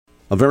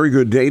A very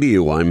good day to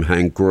you. I'm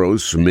Hank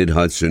Gross,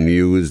 Mid-Hudson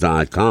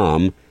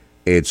News.com.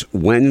 It's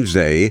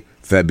Wednesday,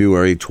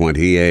 February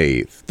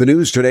 28th. The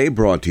news today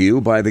brought to you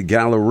by the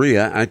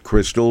Galleria at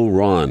Crystal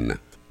Run.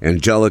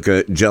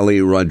 Angelica Jelly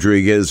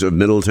Rodriguez of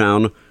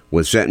Middletown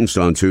was sentenced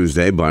on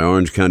Tuesday by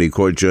Orange County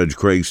Court Judge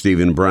Craig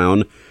Stephen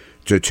Brown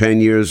to 10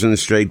 years in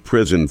state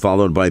prison,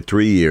 followed by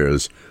 3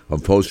 years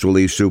of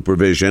post-release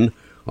supervision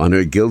on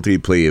her guilty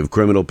plea of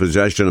criminal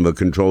possession of a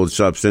controlled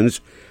substance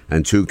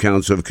and 2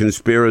 counts of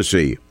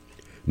conspiracy.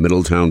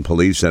 Middletown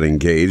police had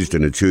engaged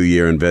in a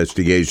 2-year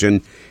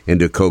investigation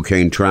into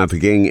cocaine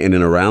trafficking in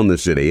and around the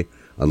city,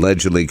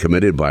 allegedly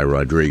committed by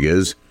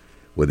Rodriguez.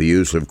 With the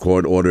use of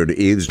court-ordered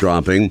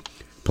eavesdropping,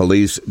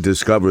 police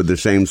discovered the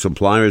same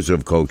suppliers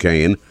of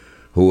cocaine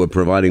who were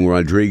providing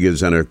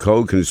Rodriguez and her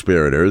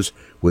co-conspirators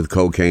with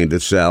cocaine to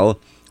sell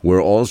were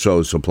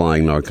also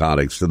supplying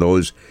narcotics to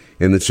those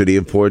in the city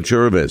of Port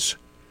Jervis.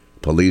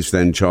 Police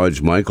then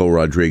charged Michael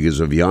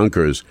Rodriguez of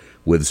Yonkers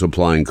with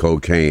supplying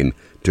cocaine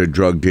to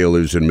drug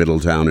dealers in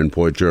Middletown and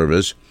Port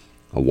Jervis.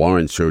 A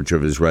warrant search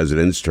of his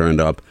residence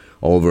turned up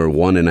over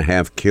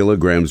 1.5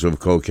 kilograms of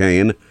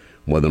cocaine,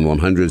 more than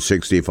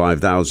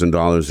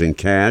 $165,000 in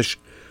cash,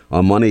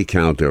 a money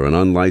counter, an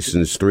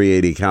unlicensed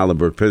 .380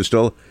 caliber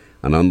pistol,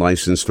 an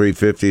unlicensed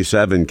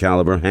 .357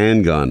 caliber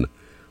handgun,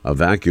 a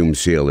vacuum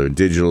sealer,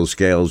 digital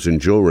scales,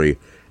 and jewelry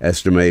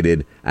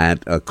estimated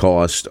at a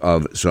cost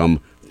of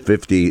some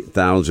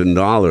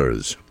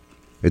 $50,000.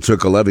 It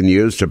took 11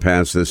 years to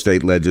pass the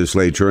state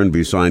legislature and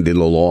be signed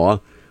into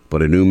law,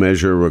 but a new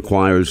measure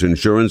requires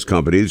insurance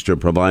companies to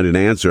provide an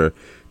answer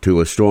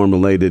to a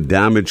storm-related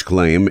damage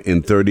claim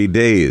in 30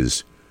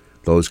 days.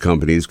 Those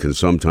companies can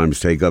sometimes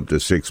take up to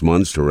 6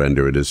 months to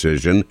render a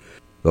decision.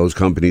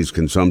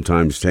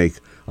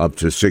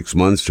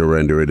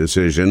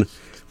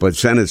 But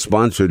Senate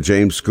sponsor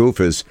James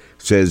Skoufis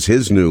says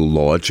his new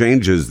law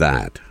changes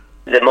that.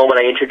 The moment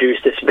I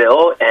introduced this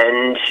bill,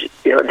 and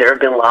there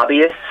have been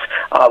lobbyists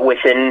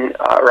within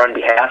or on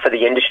behalf of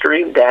the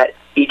industry that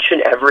each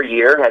and every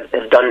year has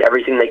done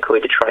everything they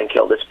could to try and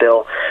kill this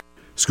bill.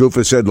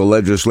 Skoufis said the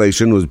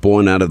legislation was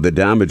born out of the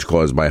damage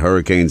caused by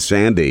Hurricane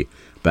Sandy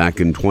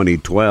back in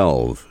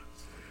 2012.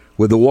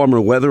 With the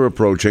warmer weather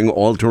approaching,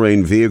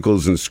 all-terrain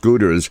vehicles and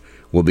scooters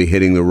will be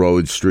hitting the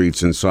roads,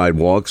 streets, and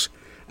sidewalks,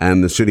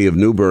 and the city of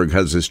Newburgh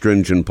has a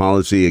stringent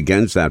policy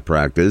against that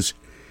practice.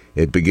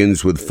 It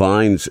begins with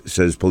fines,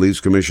 says Police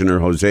Commissioner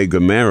Jose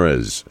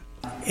Gamarez.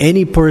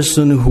 Any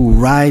person who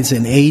rides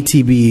an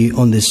ATV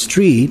on the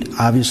street,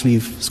 obviously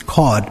if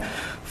caught,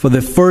 for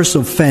the first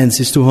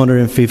offense is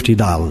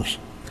 $250.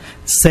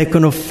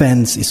 Second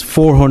offense is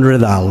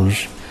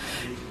 $400.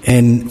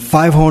 And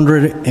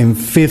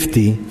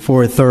 $550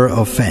 for a third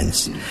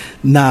offense.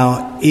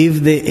 Now,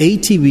 if the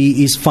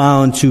ATV is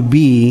found to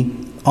be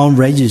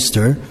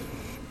unregistered,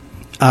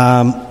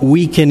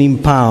 we can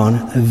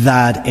impound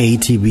that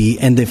ATV,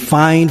 and the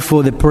fine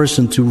for the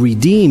person to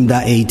redeem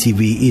that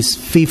ATV is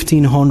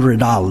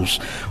 $1,500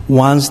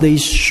 once they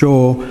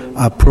show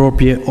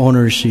appropriate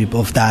ownership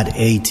of that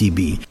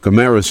ATV.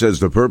 Camara says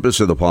the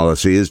purpose of the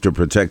policy is to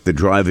protect the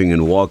driving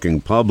and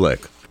walking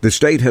public. The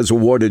state has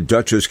awarded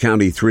Dutchess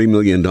County $3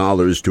 million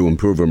to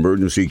improve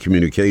emergency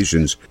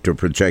communications to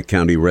protect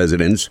county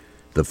residents.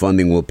 The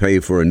funding will pay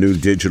for a new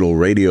digital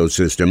radio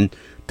system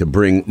to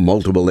bring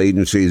multiple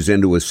agencies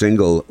into a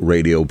single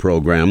radio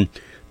program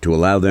to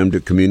allow them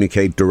to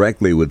communicate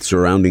directly with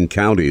surrounding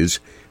counties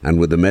and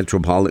with the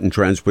Metropolitan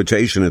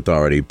Transportation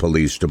Authority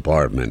Police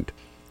Department.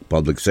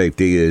 Public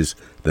safety is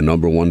the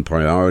number one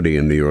priority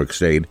in New York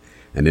State,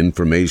 and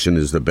information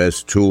is the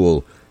best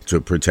tool to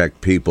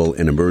protect people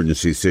in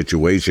emergency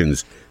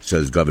situations,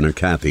 says Governor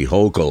Kathy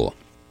Hochul.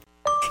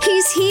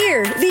 He's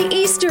here. The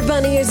Easter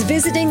Bunny is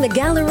visiting the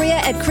Galleria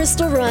at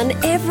Crystal Run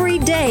every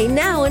day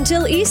now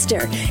until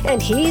Easter.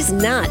 And he's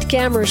not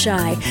camera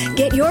shy.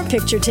 Get your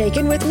picture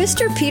taken with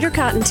Mr. Peter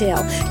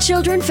Cottontail.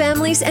 Children,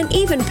 families, and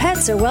even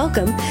pets are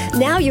welcome.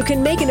 Now you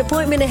can make an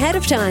appointment ahead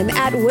of time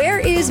at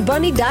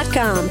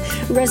whereisbunny.com.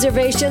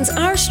 Reservations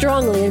are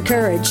strongly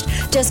encouraged.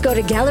 Just go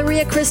to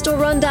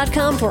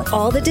GalleriaCrystalRun.com for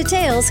all the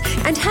details,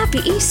 and happy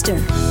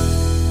Easter.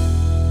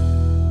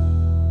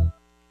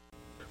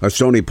 A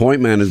Stony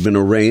Point man has been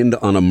arraigned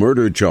on a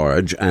murder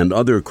charge and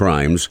other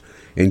crimes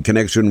in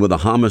connection with a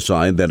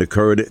homicide that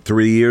occurred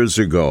 3 years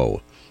ago.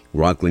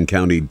 Rockland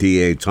County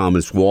DA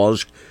Thomas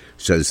Walsh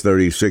says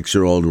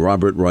 36-year-old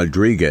Robert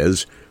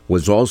Rodriguez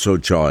was also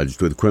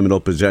charged with criminal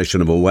possession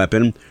of a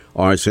weapon,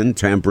 arson,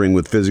 tampering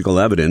with physical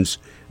evidence,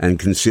 and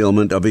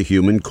concealment of a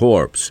human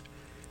corpse.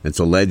 It's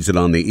alleged that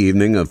on the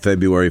evening of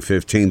February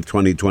 15,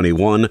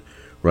 2021,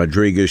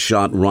 Rodriguez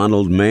shot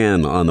Ronald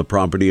Mann on the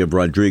property of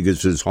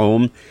Rodriguez's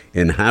home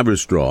in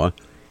Haverstraw.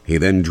 He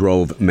then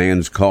drove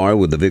Mann's car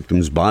with the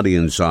victim's body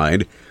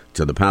inside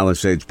to the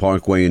Palisades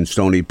Parkway in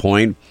Stony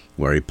Point,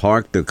 where he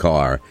parked the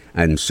car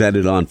and set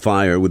it on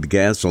fire with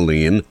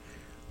gasoline.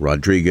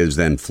 Rodriguez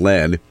then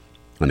fled.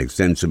 An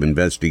extensive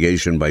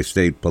investigation by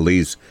state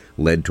police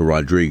led to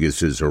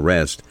Rodriguez's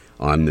arrest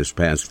on this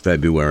past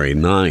February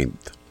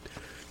 9th.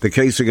 The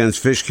case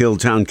against Fishkill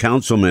Town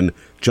Councilman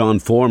John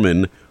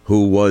Foreman,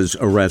 who was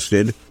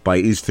arrested by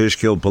East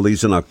Fishkill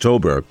police in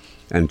October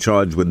and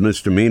charged with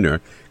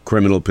misdemeanor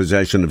criminal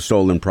possession of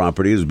stolen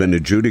property, has been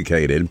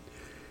adjudicated.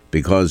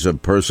 Because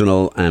of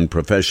personal and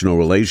professional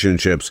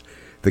relationships,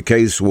 the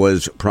case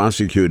was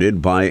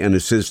prosecuted by an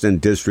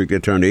assistant district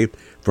attorney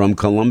from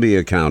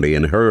Columbia County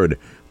and heard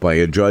by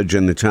a judge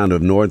in the town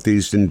of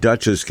Northeast and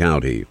Dutchess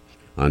County.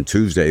 On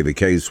Tuesday, the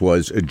case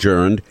was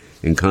adjourned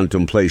in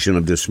contemplation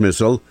of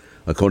dismissal,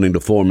 according to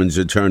Foreman's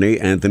attorney,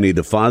 Anthony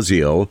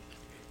DeFazio.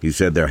 He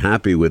said they're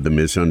happy with the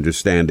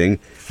misunderstanding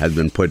has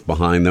been put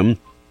behind them.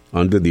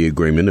 Under the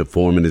agreement, if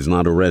Foreman is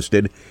not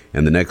arrested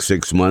in the next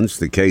 6 months,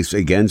 the case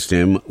against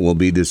him will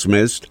be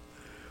dismissed.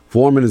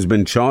 Foreman has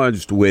been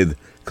charged with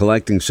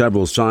collecting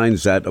several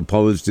signs that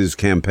opposed his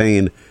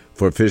campaign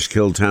for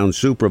Fishkill Town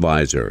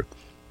Supervisor.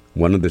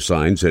 One of the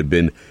signs had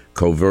been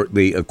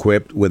covertly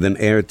equipped with an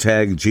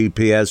AirTag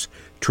GPS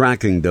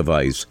tracking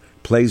device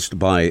placed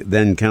by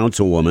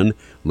then-Councilwoman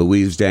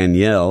Louise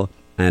Danielle,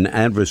 an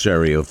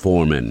adversary of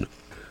Foreman.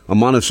 A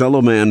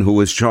Monticello man who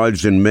was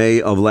charged in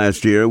May of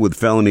last year with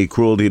felony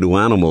cruelty to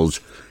animals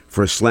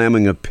for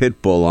slamming a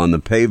pit bull on the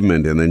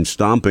pavement and then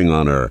stomping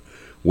on her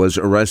was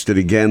arrested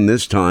again,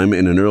 this time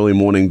in an early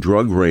morning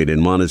drug raid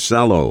in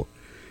Monticello.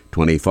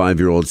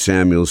 25-year-old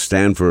Samuel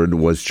Stanford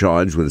was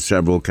charged with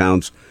several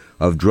counts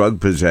of drug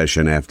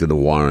possession after the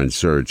warrant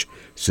search,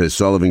 says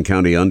Sullivan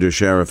County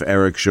Undersheriff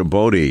Eric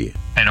Shaboti.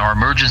 And our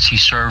emergency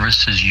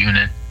services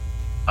unit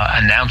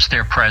announced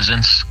their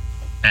presence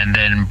and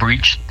then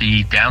breached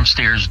the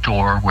downstairs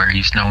door where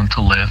he's known to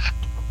live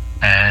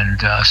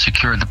and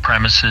secured the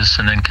premises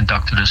and then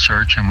conducted a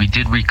search. And we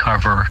did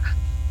recover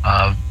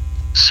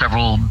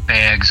several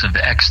bags of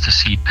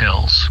ecstasy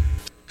pills.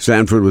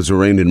 Stanford was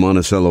arraigned in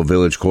Monticello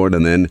Village Court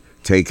and then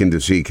taken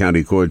to see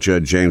County Court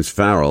Judge James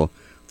Farrell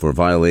for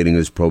violating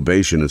his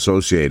probation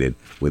associated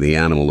with the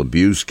animal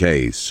abuse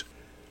case.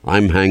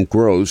 I'm Hank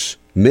Gross,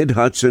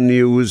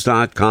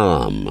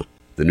 MidHudsonNews.com.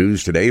 The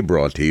news today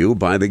brought to you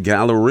by the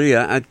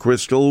Galleria at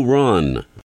Crystal Run.